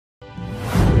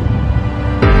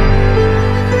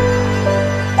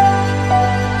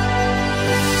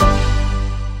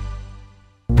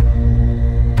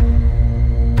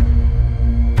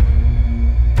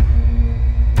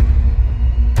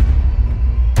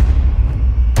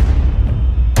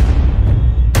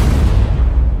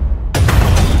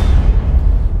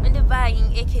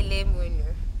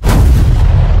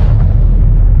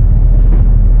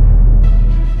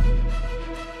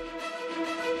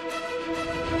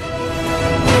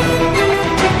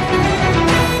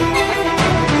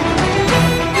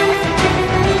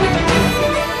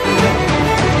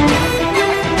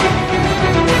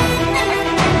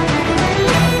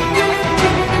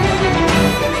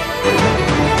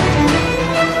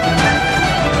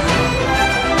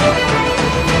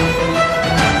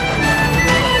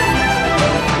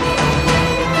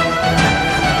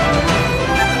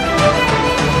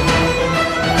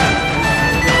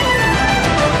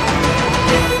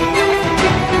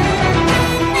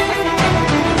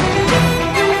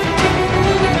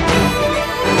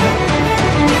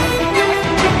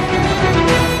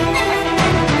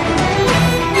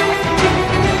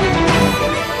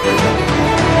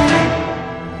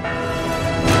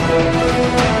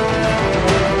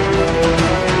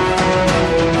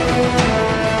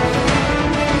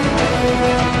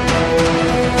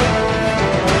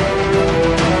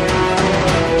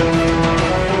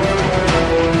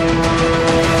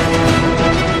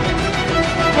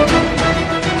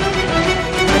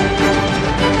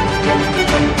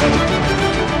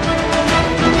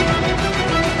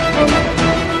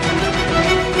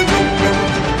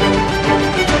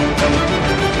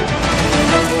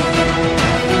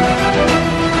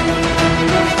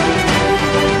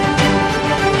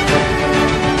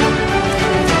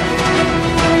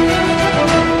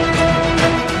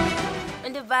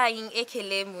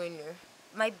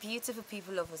My beautiful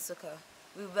people of Nsukka,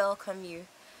 we welcome you.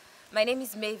 My name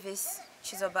is Mavis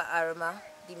Chizoba Arama,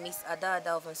 the Miss Adada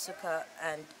of Nsukka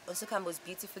and Nsukka Most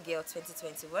Beautiful Girl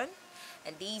 2021.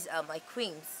 And these are my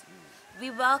queens. We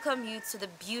welcome you to the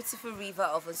beautiful river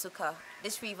of Nsukka.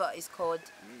 This river is called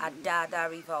Adada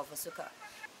River of Nsukka.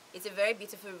 It's a very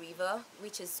beautiful river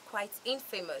which is quite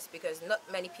infamous because not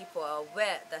many people are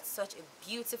aware that such a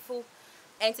beautiful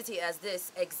entity as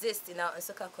this exists in our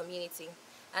Nsukka community.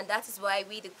 And that is why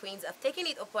we the queens have taken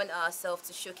it upon ourselves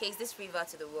to showcase this river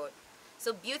to the world.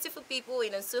 So beautiful people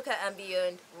in Nsukka and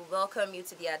beyond, we welcome you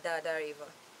to the Adada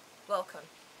River. Welcome.